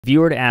If you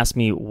were to ask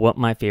me what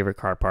my favorite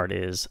car part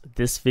is,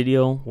 this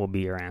video will be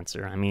your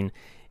answer. I mean,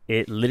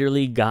 it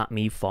literally got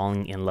me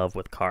falling in love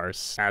with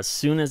cars. As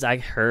soon as I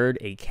heard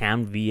a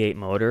cam V8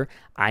 motor,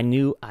 I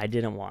knew I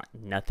didn't want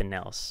nothing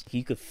else.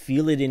 You could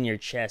feel it in your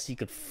chest. You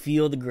could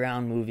feel the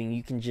ground moving.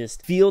 You can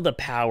just feel the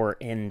power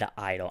in the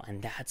idle.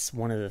 And that's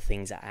one of the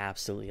things I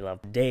absolutely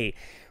love. Today,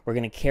 we're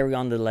going to carry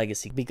on the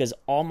legacy because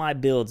all my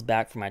builds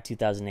back from my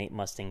 2008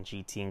 Mustang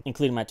GT,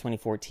 including my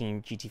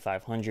 2014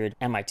 GT500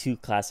 and my two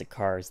classic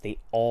cars, they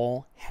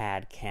all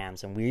had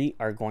cams. And we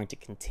are going to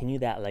continue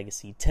that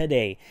legacy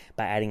today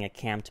by adding a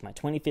cam to my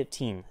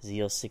 2015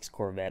 Z06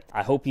 Corvette.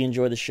 I hope you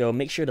enjoy the show.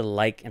 Make sure to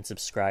like and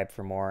subscribe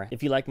for more.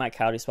 If you like my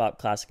Coyote Swap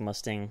Classic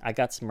Mustang, I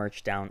got some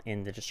merch down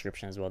in the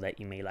description as well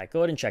that you may like. Go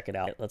ahead and check it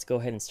out. Let's go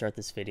ahead and start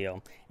this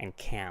video and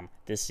cam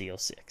this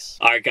Z06.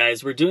 All right,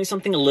 guys, we're doing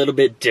something a little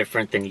bit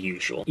different than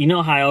usual. You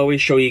know how I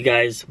always show you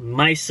guys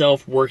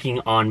myself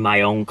working on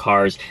my own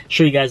cars,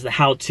 show you guys the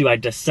how-to, I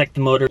dissect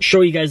the motor,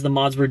 show you guys the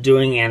mods we're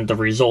doing and the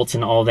results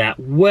and all that.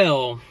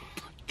 Well,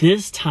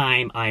 this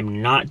time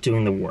I'm not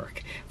doing the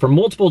work for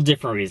multiple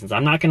different reasons.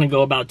 I'm not going to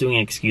go about doing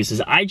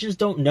excuses. I just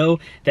don't know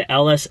the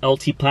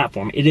LSLT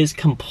platform. It is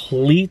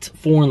complete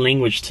foreign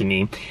language to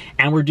me,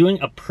 and we're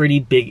doing a pretty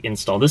big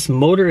install. This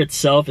motor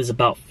itself is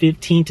about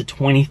 $15,000 to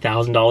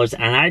 $20,000,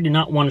 and I do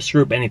not want to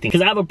screw up anything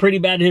because I have a pretty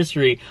bad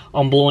history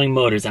on blowing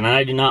motors, and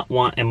I do not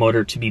want a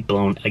motor to be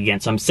blown again.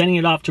 So I'm sending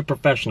it off to a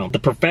professional. The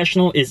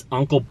professional is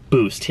Uncle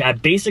Boost. I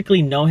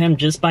basically know him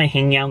just by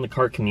hanging out in the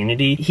car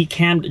community. He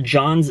cammed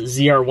John's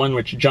ZR1,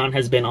 which John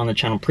has been on the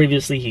channel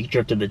previously. He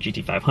drifted the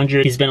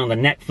GT500. He's been on the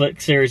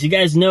Netflix series. You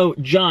guys know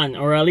John,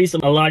 or at least a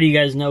lot of you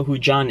guys know who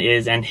John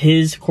is, and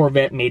his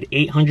Corvette made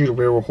 800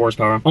 rear wheel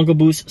horsepower. Uncle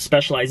Boost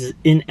specializes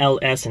in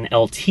LS and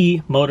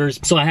LT motors,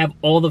 so I have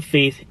all the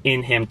faith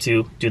in him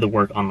to do the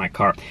work on my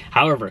car.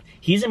 However,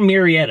 he's in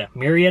Marietta.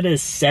 Marietta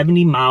is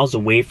 70 miles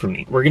away from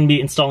me. We're going to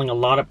be installing a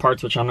lot of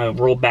parts, which I'm going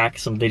to roll back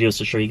some videos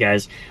to show you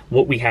guys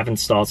what we have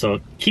installed, so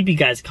keep you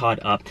guys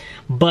caught up.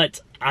 But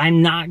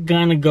I'm not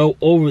gonna go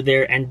over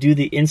there and do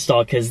the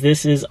install because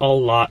this is a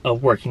lot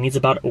of work. He needs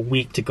about a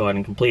week to go ahead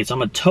and complete. So I'm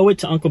gonna tow it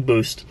to Uncle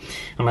Boost.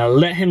 I'm gonna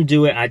let him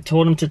do it. I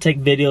told him to take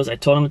videos. I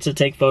told him to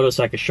take photos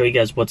so I could show you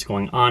guys what's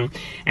going on.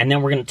 And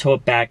then we're gonna tow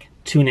it back,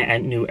 tune it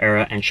at New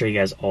Era, and show you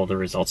guys all the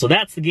results. So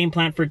that's the game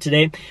plan for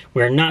today.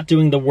 We're not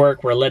doing the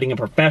work. We're letting a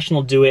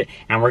professional do it,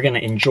 and we're gonna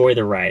enjoy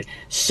the ride.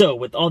 So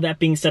with all that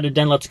being said and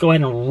done, let's go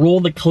ahead and roll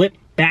the clip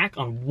back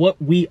on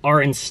what we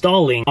are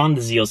installing on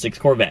the Z06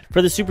 Corvette.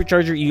 For the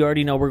supercharger, you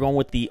already know we're going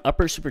with the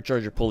upper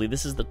supercharger pulley.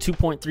 This is the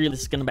 2.3.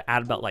 This is going to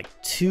add about like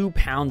 2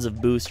 pounds of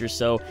boost or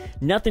so.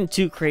 Nothing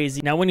too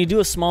crazy. Now, when you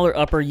do a smaller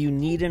upper, you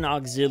need an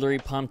auxiliary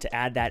pump to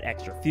add that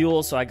extra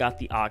fuel. So I got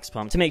the aux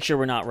pump to make sure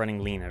we're not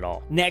running lean at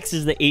all. Next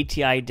is the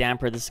ATI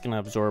damper. This is going to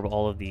absorb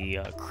all of the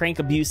crank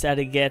abuse that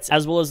it gets,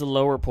 as well as the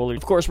lower pulley.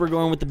 Of course, we're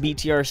going with the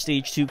BTR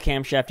Stage 2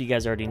 camshaft. You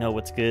guys already know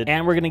what's good.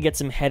 And we're going to get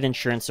some head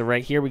insurance. So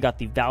right here, we got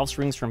the valve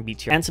springs from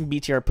BTR and some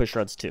BTR push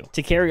rods too.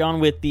 To carry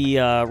on with the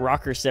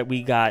rocker set,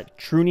 we got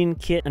tuning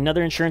kit.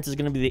 Another insurance is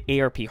going to be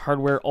the ARP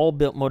hardware. All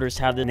built motors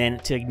have it. And then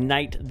to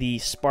ignite the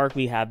spark,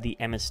 we have the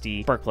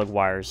MSD spark plug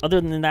wires. Other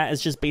than that,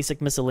 it's just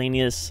basic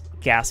miscellaneous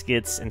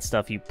gaskets and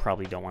stuff you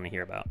probably don't want to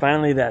hear about.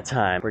 Finally, that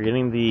time. We're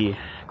getting the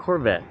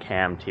Corvette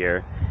cammed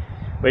here.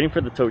 Waiting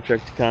for the tow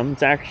truck to come.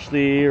 It's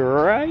actually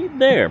right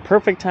there.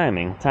 Perfect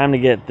timing. Time to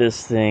get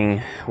this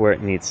thing where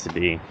it needs to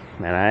be.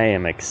 And I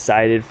am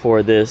excited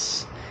for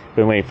this.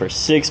 Been waiting for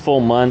 6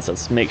 full months.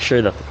 Let's make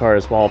sure that the car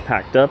is all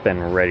packed up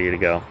and ready to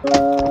go.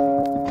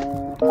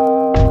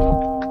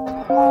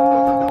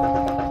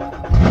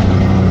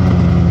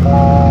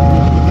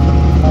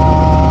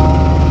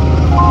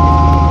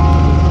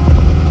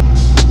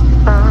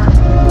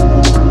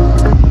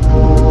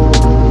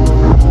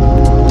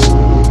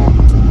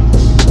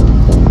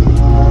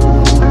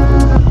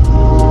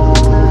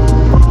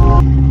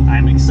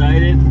 I'm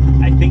excited.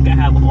 I think I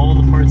have all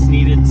the parts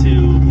needed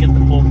to get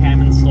the full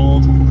cam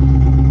installed.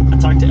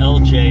 Talked to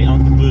LJ,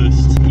 Uncle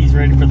Boost. He's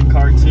ready for the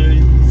car too.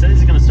 He said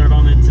he's gonna start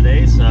on it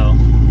today, so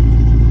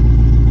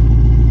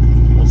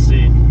we'll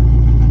see.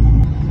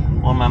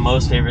 One of my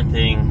most favorite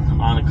thing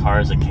on a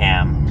car is a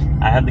cam.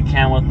 I had the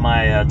cam with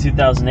my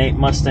 2008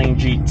 Mustang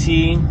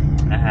GT.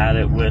 I had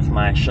it with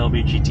my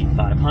Shelby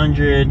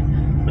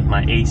GT500, with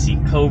my AC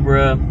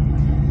Cobra,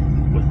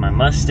 with my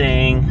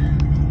Mustang,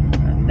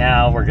 and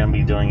now we're gonna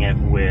be doing it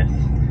with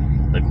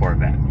the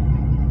Corvette.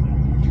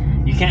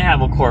 You can't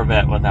have a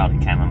Corvette without a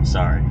cam, I'm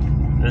sorry.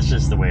 That's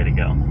just the way to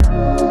go.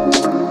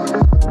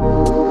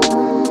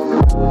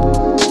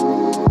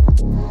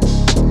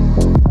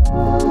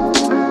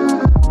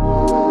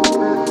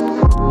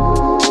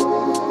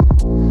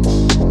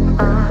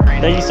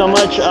 Thank you so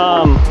much.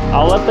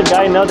 I'll let the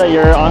guy know that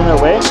you're on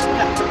their way.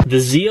 The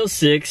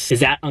Z06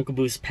 is at Uncle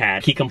Boo's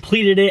pad. He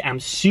completed it.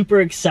 I'm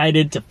super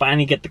excited to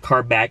finally get the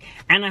car back,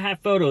 and I have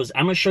photos.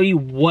 I'm gonna show you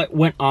what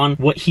went on,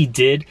 what he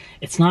did.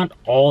 It's not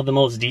all the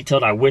most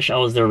detailed. I wish I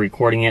was there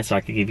recording it so I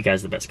could give you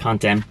guys the best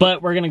content,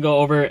 but we're gonna go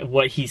over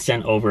what he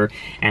sent over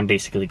and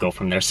basically go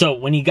from there. So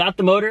when he got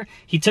the motor,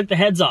 he took the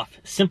heads off.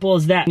 Simple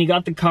as that. When he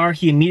got the car,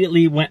 he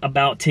immediately went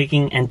about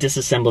taking and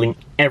disassembling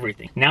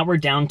everything. Now we're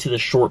down to the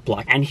short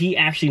block, and he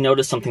actually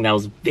noticed something that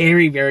was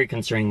very, very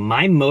concerning.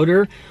 My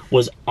motor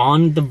was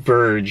on the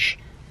verge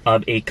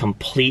of a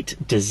complete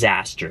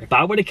disaster. If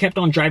I would have kept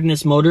on driving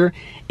this motor,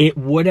 it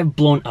would have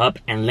blown up,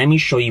 and let me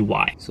show you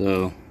why.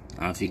 So, I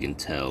don't know if you can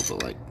tell,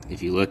 but like,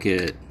 if you look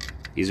at,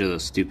 these are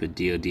those stupid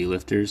DOD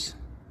lifters.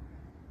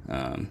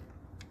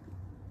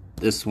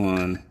 This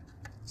one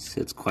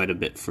sits quite a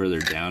bit further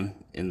down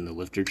in the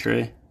lifter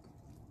tray,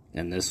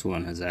 and this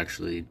one has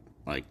actually,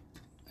 like,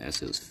 I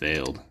guess it was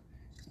failed.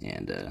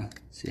 And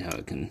see how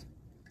it can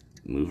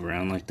move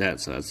around like that?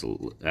 So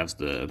as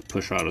the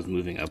push rod was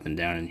moving up and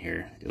down in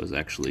here, it was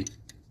actually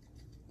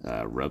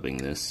rubbing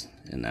this,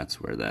 and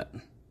that's where that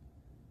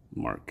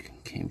mark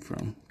came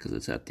from, because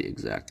it's at the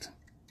exact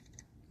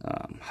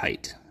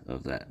height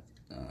of that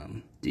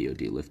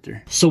DOD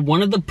lifter. So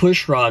one of the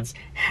push rods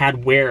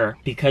had wear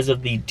because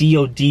of the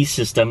DOD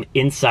system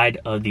inside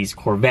of these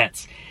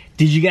Corvettes.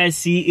 Did you guys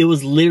see? It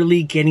was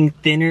literally getting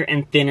thinner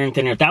and thinner and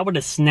thinner. If that would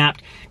have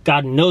snapped,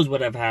 God knows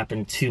what would have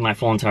happened to my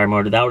full entire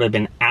motor. That would have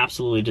been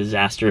absolutely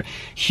disaster.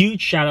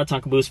 Huge shout out to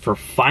Uncle Boo's for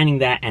finding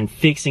that and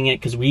fixing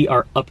it, because we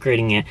are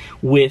upgrading it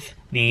with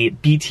the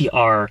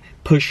BTR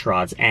push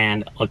rods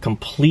and a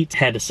complete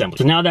head assembly.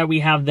 So now that we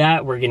have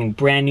that, we're getting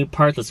brand new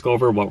parts. Let's go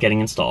over what we're getting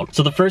installed.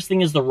 So the first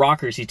thing is the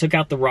rockers. He took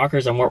out the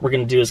rockers, and what we're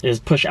going to do is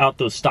push out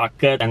those stock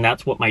guts, and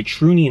that's what my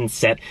Trunion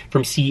set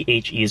from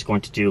CHE is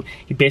going to do.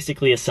 He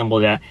basically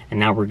assembled that, and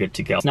now we're good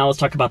to go. So now let's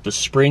talk about the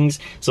springs.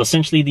 So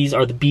essentially these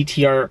are the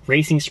BTR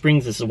racing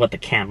springs. This is what the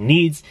cam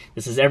needs.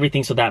 This is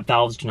everything so that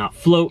valves do not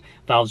float,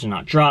 valves do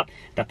not drop,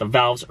 that the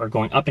valves are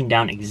going up and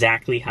down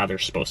exactly how they're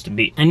supposed to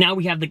be. And now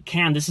we have the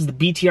cam. This is the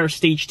BTR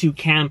Stage 2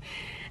 cam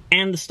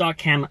and the stock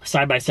cam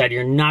side by side.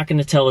 You're not going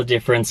to tell a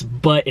difference,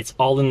 but it's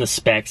all in the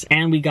specs.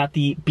 And we got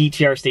the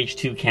BTR Stage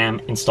 2 cam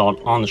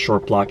installed on the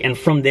short block, and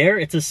from there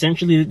it's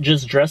essentially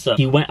just dress up.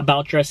 He went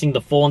about dressing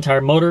the full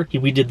entire motor.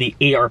 We did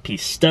the ARP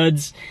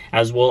studs,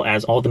 as well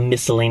as all the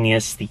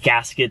miscellaneous, the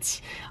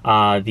gaskets,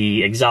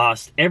 the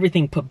exhaust,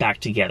 everything put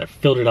back together,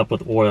 filled it up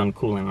with oil and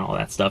coolant and all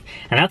that stuff.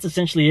 And that's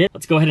essentially it.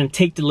 Let's go ahead and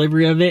take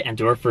delivery of it and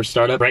do our first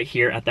startup right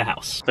here at the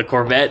house. The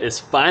Corvette is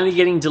finally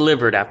getting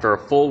delivered after a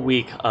full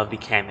week of the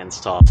cam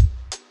install.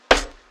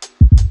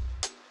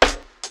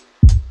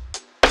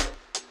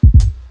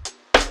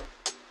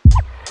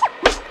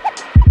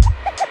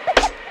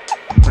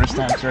 First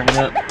time turning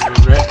up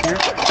the red here.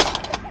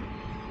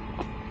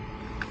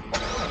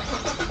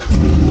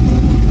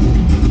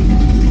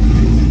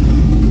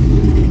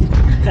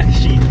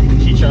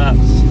 she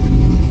chops.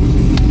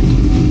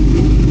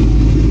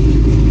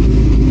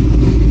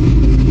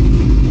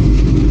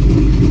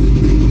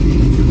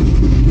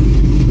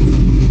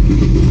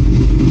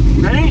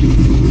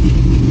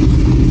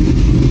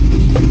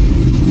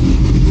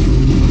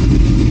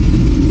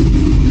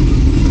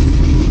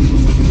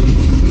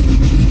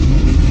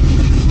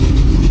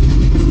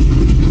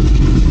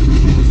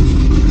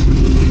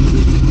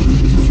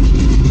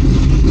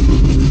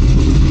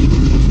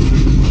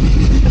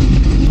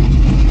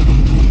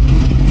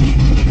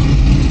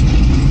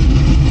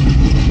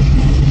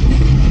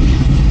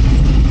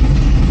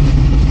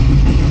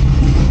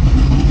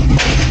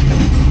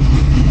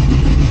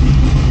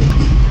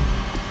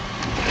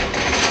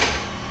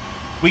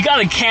 We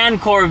got a cam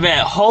Corvette,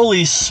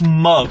 holy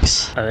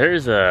smokes.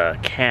 There's a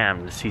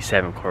cam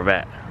C7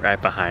 Corvette right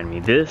behind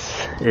me. This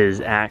is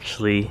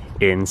actually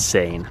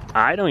insane.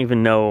 I don't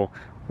even know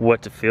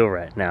what to feel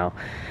right now.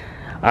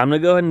 I'm gonna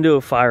go ahead and do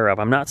a fire up.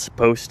 I'm not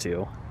supposed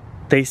to.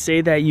 They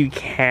say that you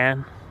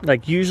can,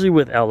 like usually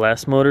with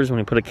LS motors, when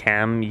you put a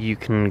cam, you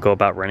can go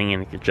about running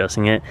and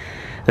adjusting it.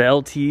 The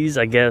LTs,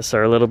 I guess,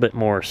 are a little bit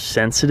more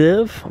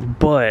sensitive,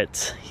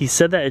 but he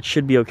said that it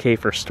should be okay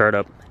for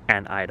startup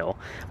and idle,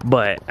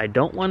 but I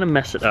don't want to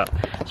mess it up,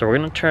 so we're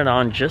going to turn it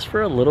on just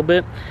for a little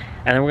bit,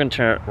 and then we're going to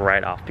turn it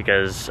right off,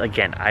 because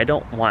again, I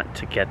don't want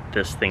to get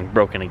this thing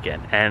broken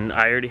again, and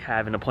I already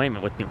have an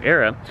appointment with New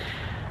Era,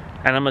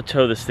 and I'm going to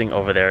tow this thing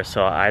over there,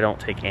 so I don't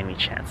take any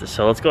chances.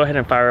 So let's go ahead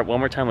and fire it one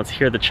more time. Let's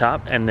hear the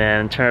chop, and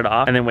then turn it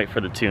off, and then wait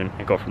for the tune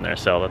and go from there.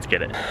 So let's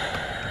get it.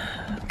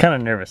 Kind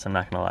of nervous, I'm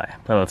not gonna lie,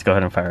 but let's go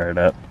ahead and fire it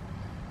up.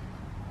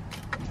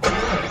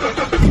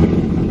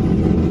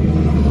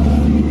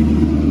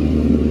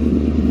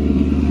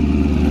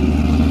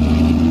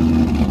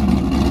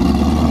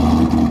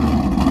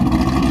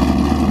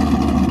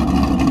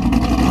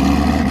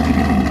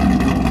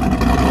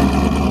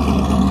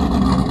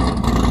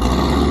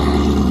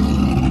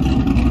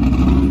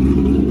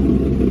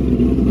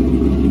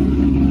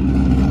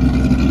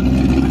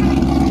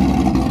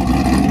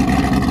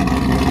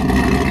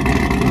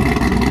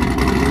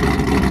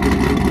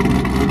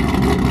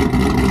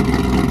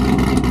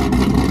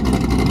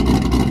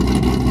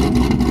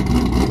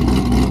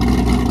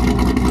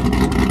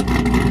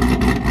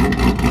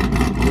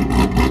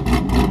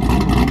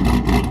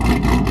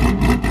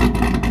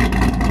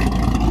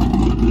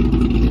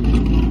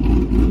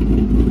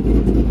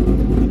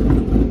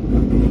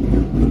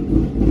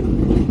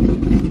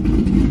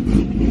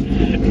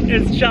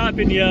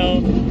 popping, yo.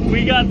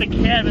 We got the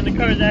cab and the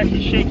car is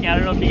actually shaking. I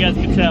don't know if you guys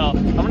can tell.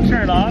 I'm gonna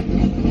turn it off.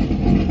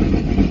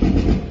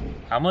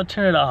 I'm gonna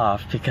turn it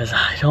off because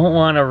I don't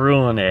want to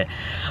ruin it.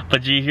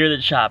 But you hear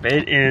the chop.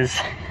 It is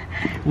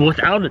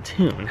without a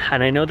tune.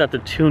 And I know that the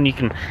tune you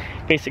can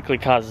basically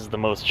causes the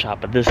most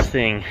chop, but this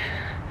thing,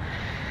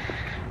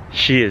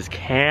 she is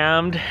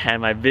cammed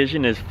and my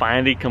vision is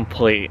finally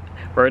complete.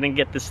 We're gonna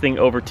get this thing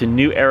over to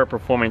New Era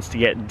Performance to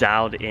get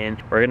dialed in.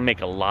 We're gonna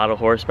make a lot of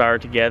horsepower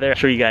together. I'll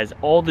show you guys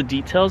all the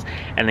details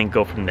and then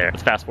go from there.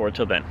 Let's fast forward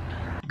till then.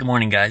 Good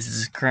morning, guys. This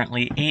is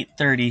currently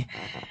 8:30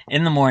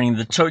 in the morning.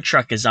 The tow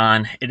truck is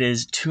on. It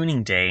is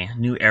tuning day,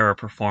 New Era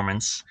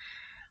Performance.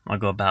 I'm gonna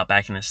go about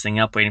backing this thing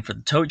up, waiting for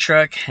the tow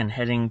truck, and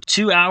heading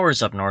 2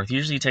 hours up north.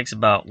 Usually it takes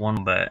about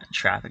 1, but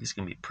traffic is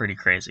gonna be pretty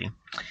crazy.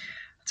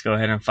 Let's go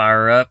ahead and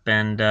fire up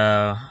and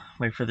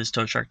wait for this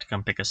tow truck to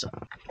come pick us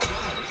up.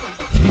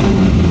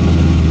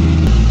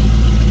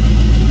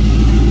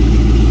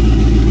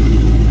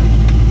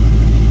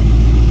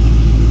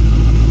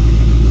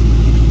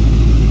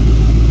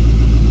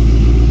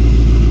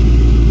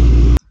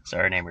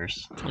 Sorry,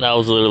 neighbors. That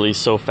was literally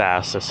so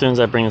fast. As soon as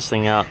I bring this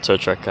thing out, tow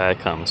truck guy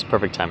comes.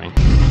 Perfect timing.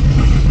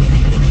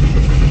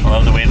 I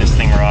love the way this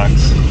thing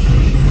rocks.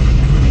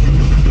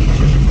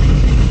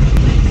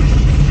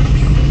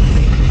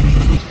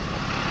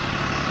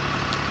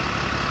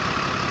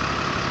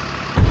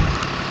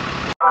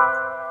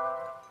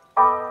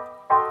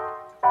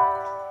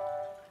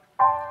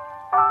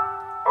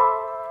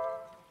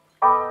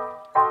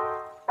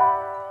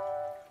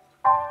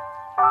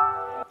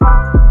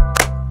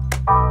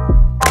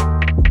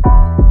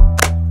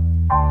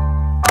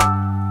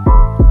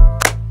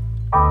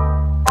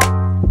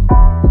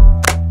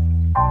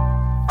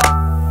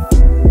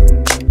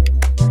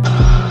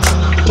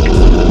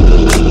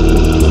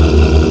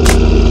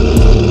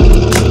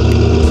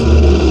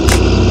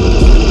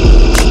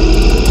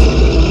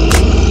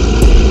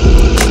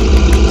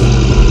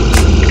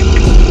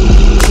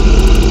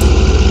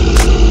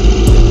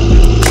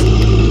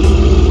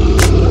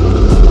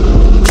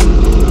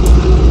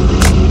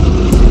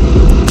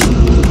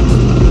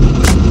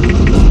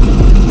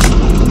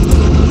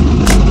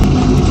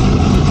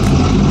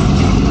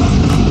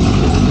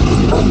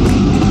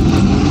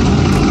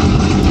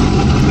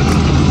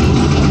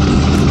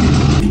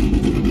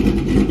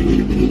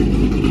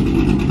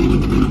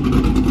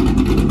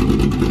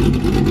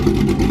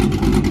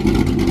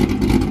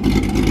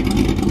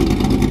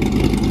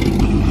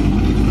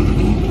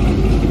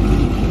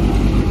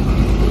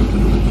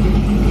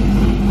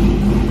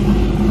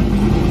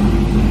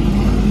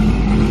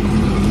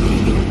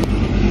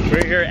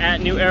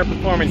 New Era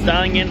Performance,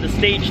 dialing in the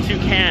stage 2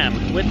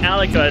 cam with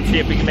Alex. Let's see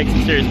if we can make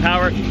some serious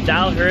power,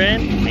 dial her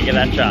in, and get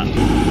that chop.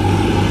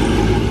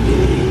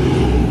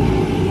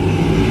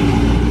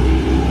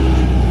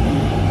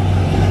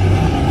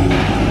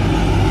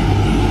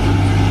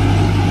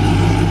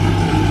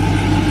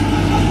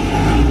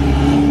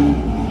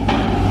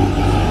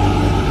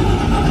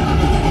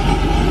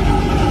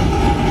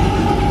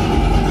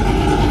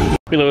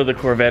 We load the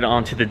Corvette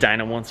onto the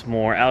dyno once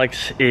more.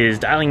 Alex is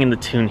dialing in the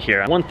tune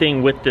here. One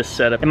thing with this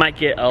setup, it might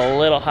get a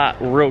little hot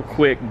real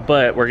quick,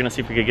 but we're gonna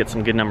see if we could get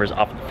some good numbers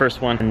off of the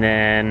first one, and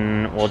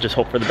then we'll just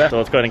hope for the best. So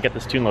let's go ahead and get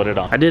this tune loaded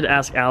on. I did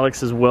ask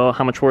Alex as well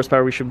how much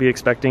horsepower we should be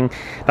expecting.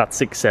 About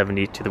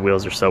 670 to the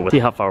wheels or so. We'll see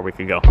how far we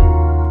could go.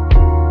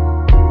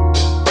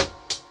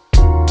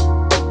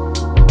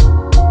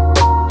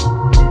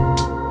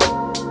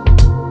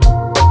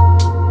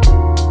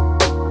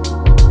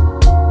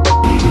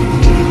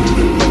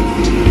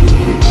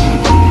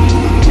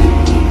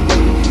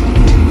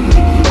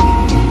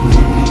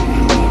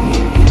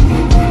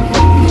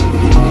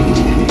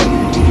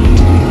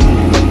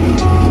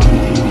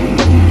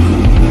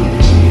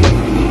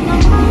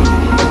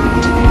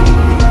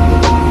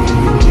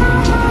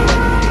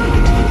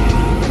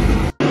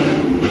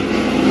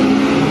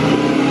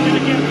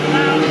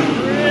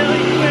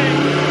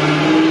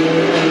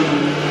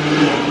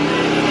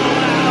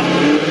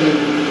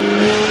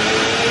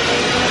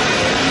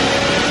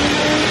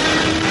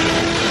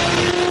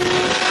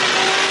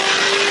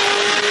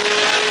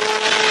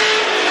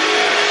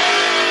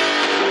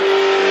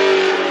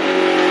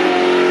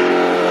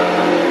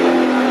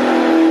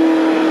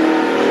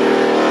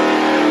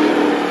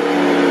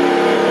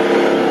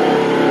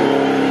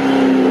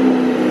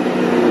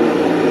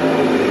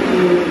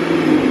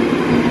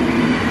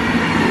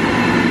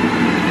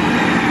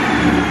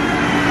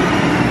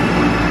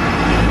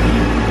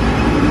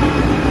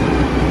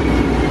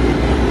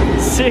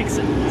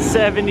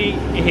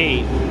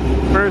 678,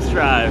 first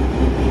drive.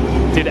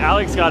 Dude,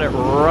 Alex got it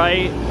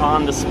right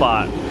on the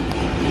spot.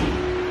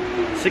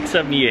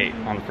 678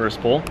 on the first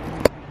pull.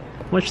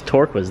 How much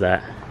torque was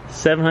that?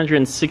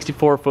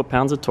 764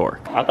 foot-pounds of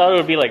torque. I thought it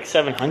would be like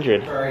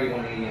 700.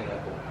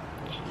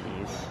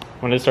 Jeez.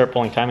 When did it start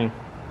pulling timing?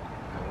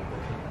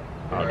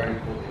 Okay.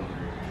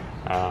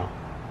 Oh.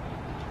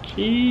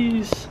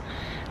 Jeez.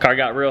 Car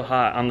got real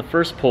hot on the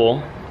first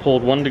pull.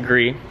 Pulled 1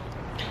 degree.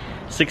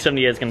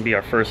 678 is going to be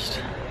our first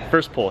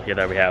First pull here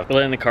that we have. We're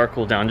letting the car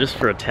cool down just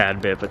for a tad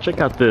bit, but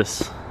check out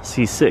this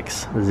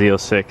C6, the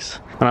Z06.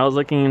 When I was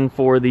looking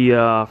for the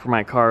for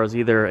my car, it was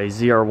either a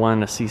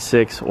ZR1, a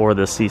C6, or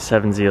the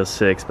C7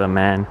 Z06, but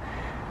man,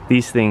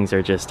 these things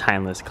are just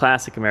timeless.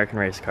 Classic American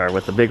race car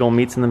with the big old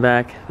meats in the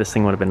back. This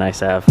thing would have been nice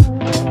to have.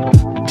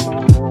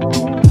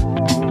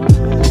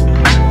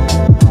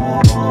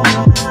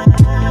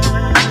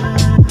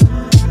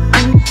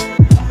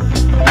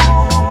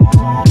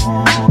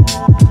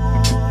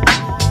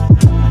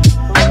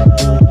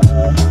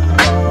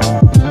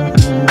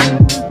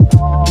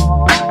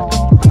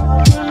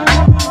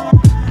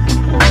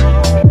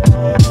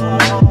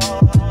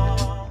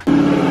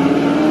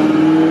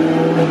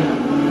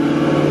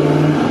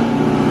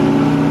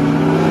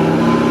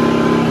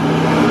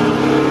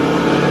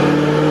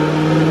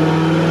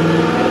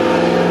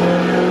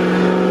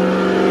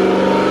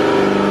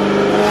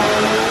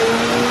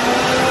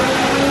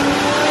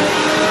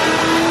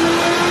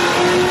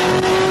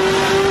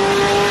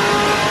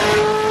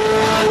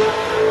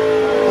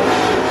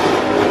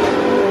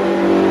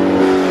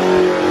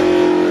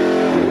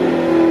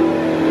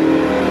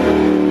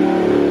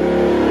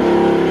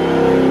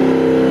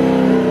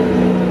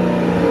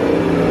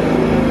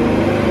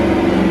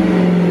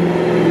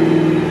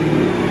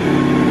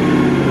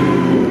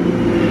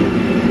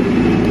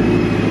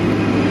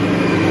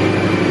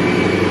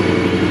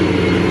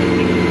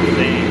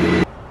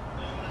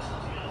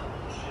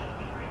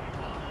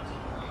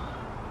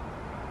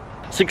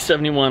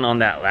 671 on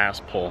that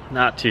last pull,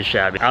 not too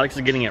shabby. Alex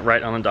is getting it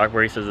right on the dock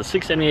where he says the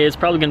 678 is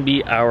probably going to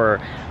be our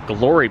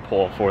glory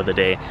pull for the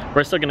day.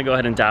 We're still going to go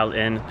ahead and dial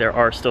in. There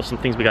are still some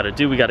things we got to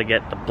do. We got to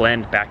get the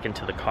blend back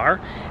into the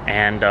car,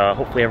 and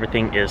hopefully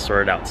everything is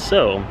sorted out.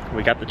 So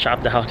we got the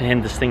chop dialed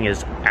in. This thing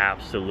is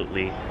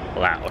absolutely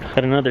loud.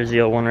 Got another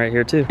Z01 right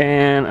here too,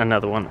 and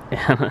another one,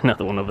 and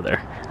another one over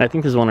there. I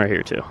think there's one right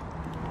here too.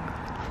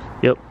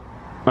 Yep.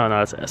 Oh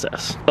no, that's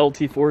SS.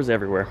 LT4s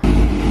everywhere.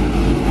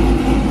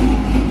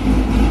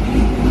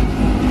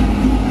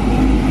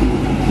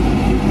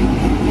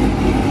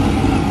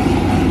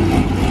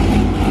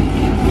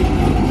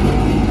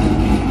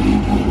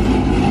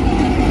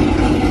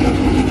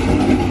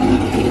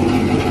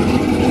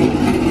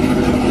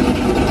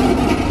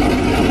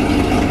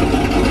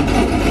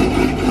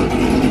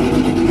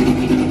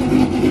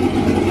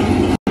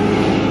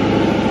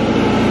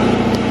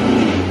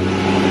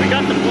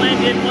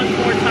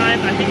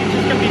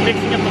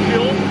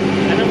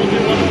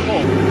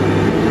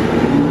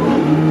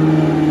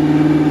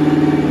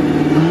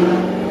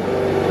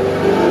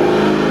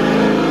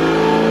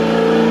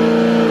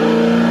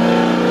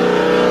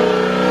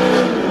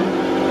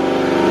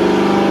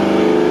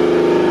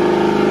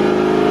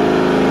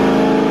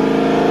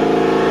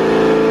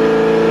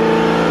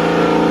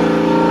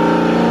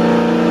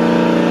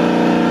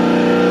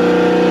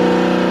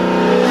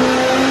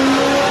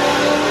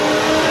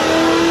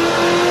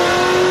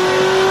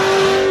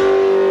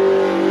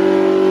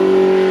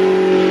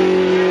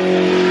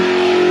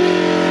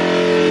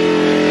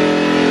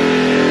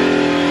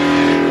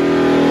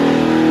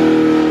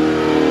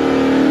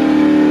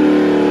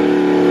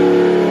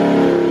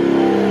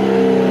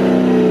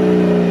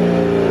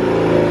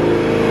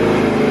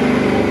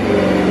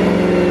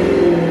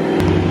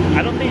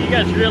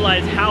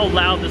 Realize how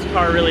loud this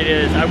car really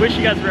is. I wish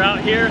you guys were out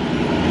here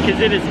because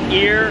it is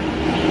ear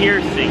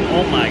piercing.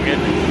 Oh my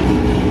goodness.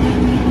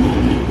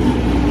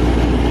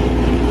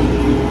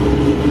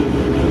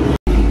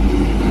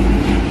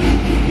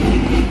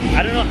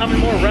 I don't know how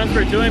many more runs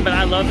we're doing, but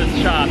I love this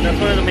shop. That's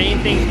one of the main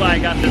things why I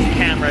got this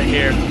cam right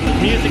here.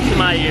 Music to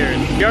my ears.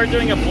 We are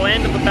doing a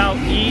blend of about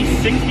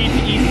E60 to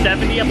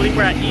E70. I believe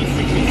we're at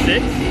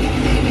E66.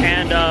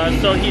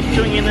 And so he's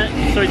tuning in it,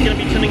 so he's going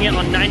to be tuning it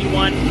on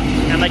 91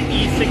 and like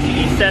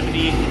E60,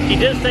 E70. He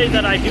did say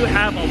that I do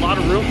have a lot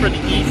of room for the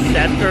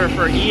E7 or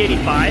for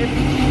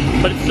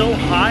E85, but it's so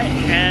hot,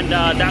 and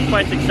that's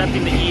why it's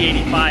accepting the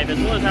E85 as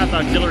well as has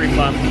auxiliary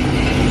pump.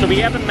 So we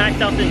haven't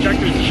maxed out the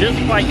injectors just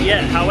quite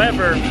yet.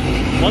 However,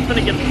 once when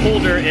it gets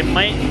colder, it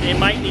might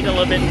need a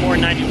little bit more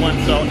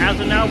 91. So as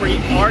of now, we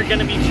are going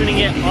to be tuning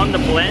it on the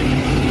blend,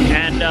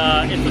 and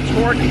it's a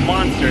torque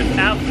monster.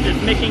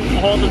 It's making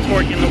all the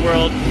torque in the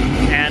world,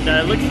 and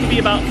it looks to be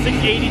about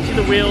 680 to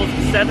the wheels,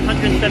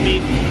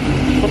 770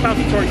 foot-pounds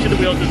of torque to the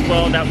wheels as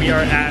well that we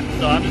are at.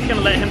 So I'm just going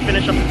to let him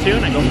finish up the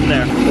tune and go from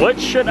there. What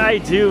should I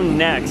do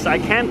next? I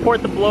can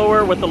port the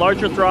blower with the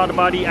larger throttle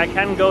body. I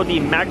can go the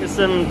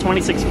Magnuson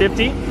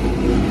 2650.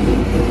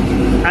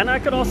 And I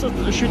could also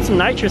shoot some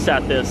nitrous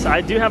at this.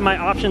 I do have my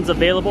options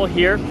available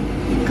here.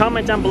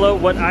 Comment down below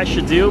what I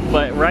should do,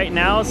 but right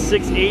now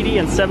 680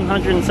 and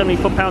 770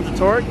 foot-pounds of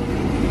torque.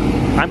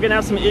 I'm gonna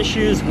have some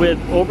issues with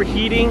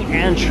overheating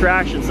and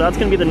traction, so that's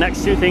gonna be the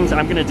next two things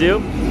I'm gonna do,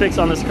 fix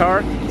on this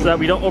car, so that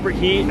we don't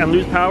overheat and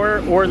lose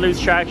power or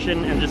lose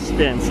traction and just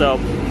spin. So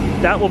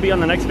that will be on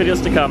the next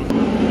videos to come.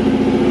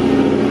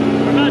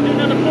 We're about to do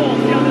another pull,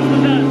 see how this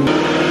one does.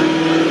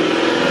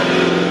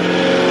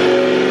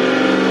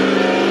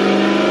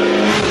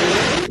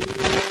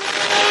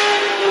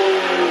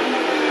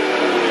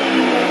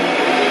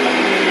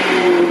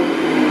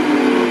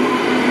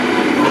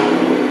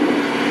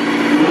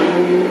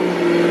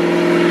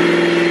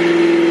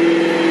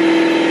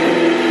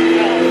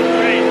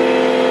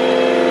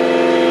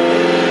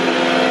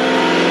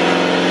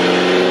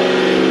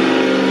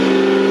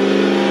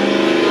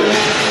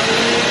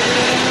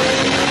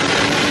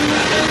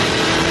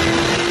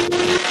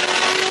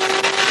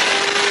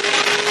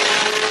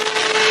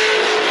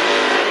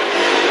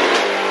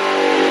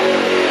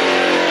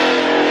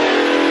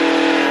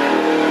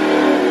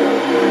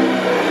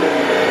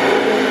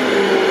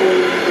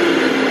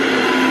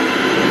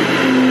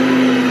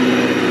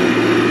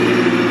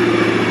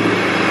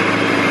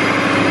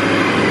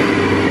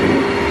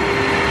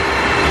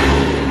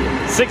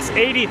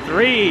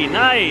 683,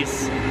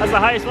 nice. That's the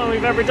highest one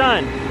we've ever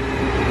done.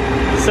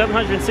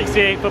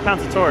 768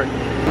 foot-pounds of torque.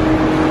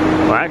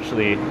 Well,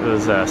 actually, it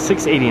was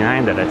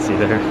 689 that I'd see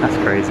there. That's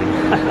crazy.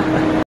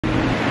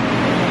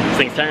 This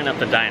thing's turning up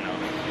the dyno.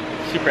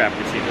 Super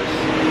happy to see this.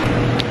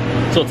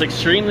 So it's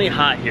extremely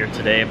hot here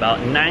today, about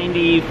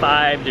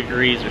 95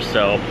 degrees or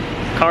so.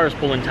 Car is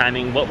pulling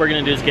timing. What we're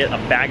gonna do is get a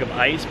bag of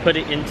ice, put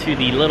it into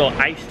the little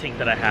ice tank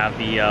that I have,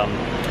 the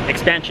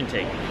expansion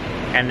tank.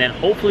 And then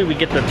hopefully we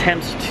get the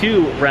temps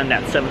to run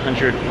that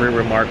 700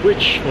 rear mark,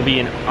 which will be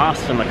an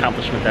awesome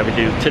accomplishment that we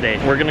do today.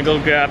 We're gonna go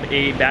grab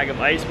a bag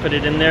of ice, put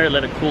it in there,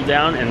 let it cool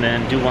down, and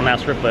then do one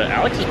last rip. But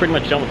Alex is pretty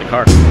much done with the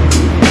car.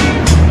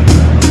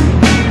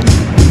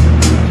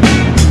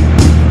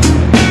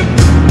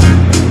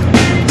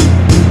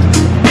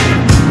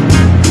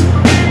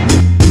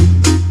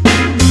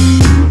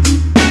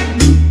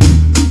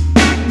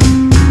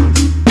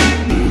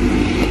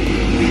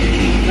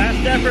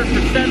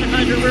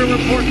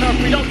 If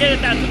we don't get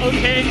it, that's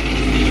okay.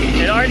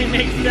 It already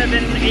makes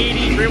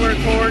 780 rear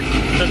torque,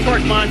 the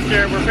torque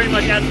monster. We're pretty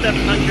much at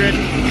 700.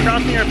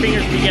 Crossing our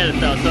fingers we get it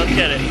though, so let's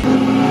get it.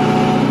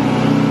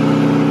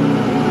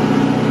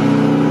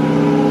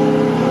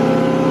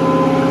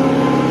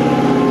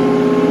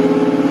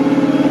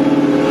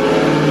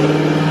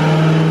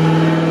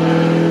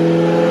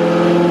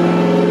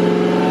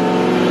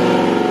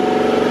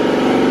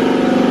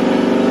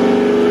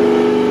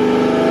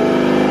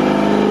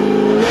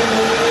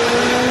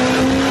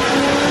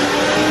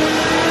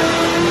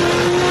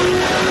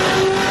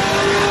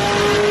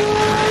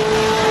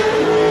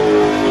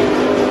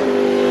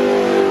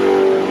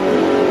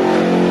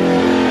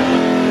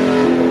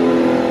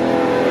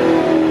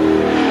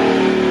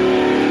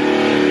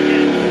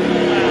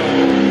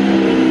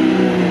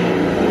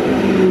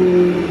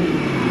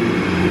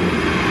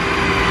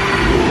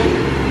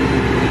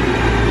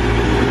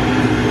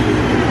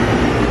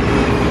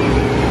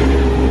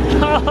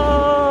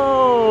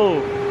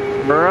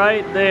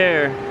 Right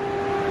there,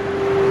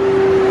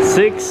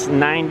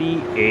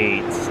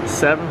 698,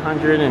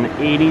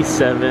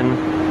 787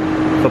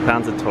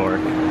 foot-pounds of torque.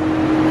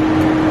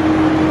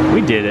 We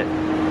did it.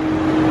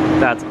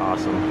 That's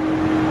awesome.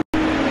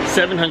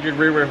 700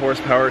 rear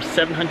horsepower,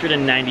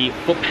 790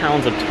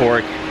 foot-pounds of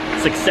torque.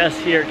 Success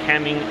here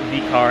camming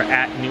the car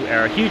at New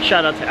Era. Huge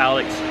shout out to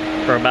Alex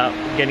for about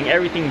getting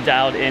everything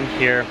dialed in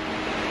here.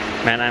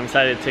 Man, I'm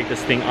excited to take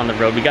this thing on the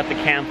road. We got the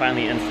cam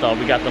finally installed.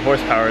 We got the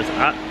horsepower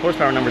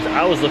numbers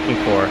I was looking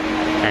for,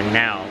 and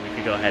now we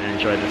can go ahead and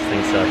enjoy this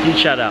thing. So huge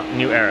shout out,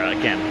 New Era.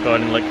 Again, go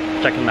ahead and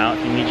check them out.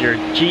 If you need your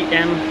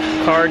GM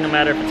car, no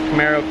matter if it's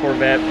Camaro,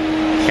 Corvette,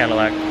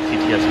 Cadillac,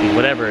 CTSV,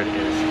 whatever it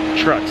is.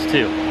 Trucks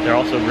too. They're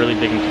also really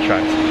big into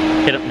trucks.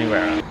 Hit up New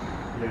Era.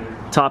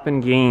 Top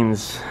end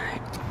gains.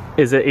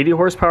 Is it 80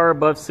 horsepower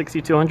above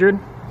 6,200?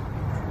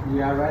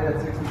 Yeah, right at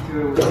 62,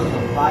 it was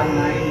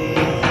 590.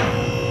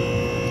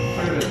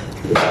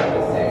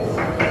 76,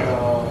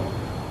 so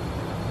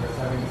or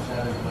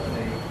 77 plus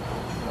 8,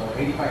 so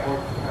 85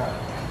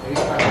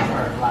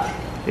 horsepower flat.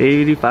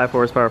 85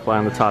 horsepower flat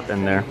on the top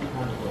end there.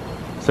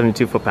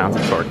 72 foot-pounds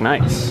of torque,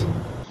 nice.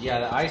 Yeah,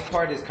 the ice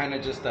part is kind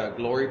of just a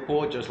glory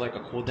pool, just like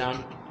a cool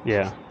down.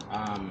 Yeah.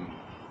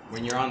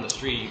 When you're on the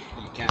street,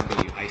 you can't be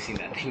icing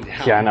that thing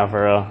down. Yeah, I know,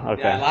 for real.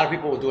 Okay. Yeah, a lot of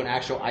people will do an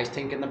actual ice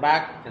tank in the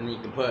back, and then you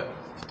can put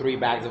 3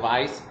 bags of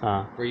ice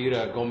for you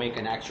to go make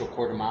an actual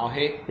quarter-mile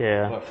hit.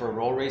 Yeah. But for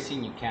road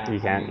racing, you can't. You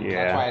can't,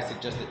 yeah. That's why I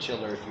suggest a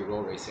chiller if you're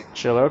road racing.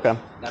 Chiller, okay.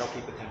 That'll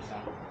keep the temps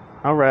down.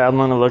 All right, I'm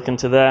gonna look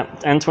into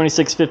that. And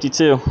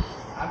 2652.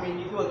 I mean,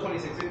 you do a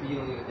 2650, you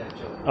don't need a damn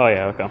chiller. Oh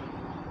yeah, okay.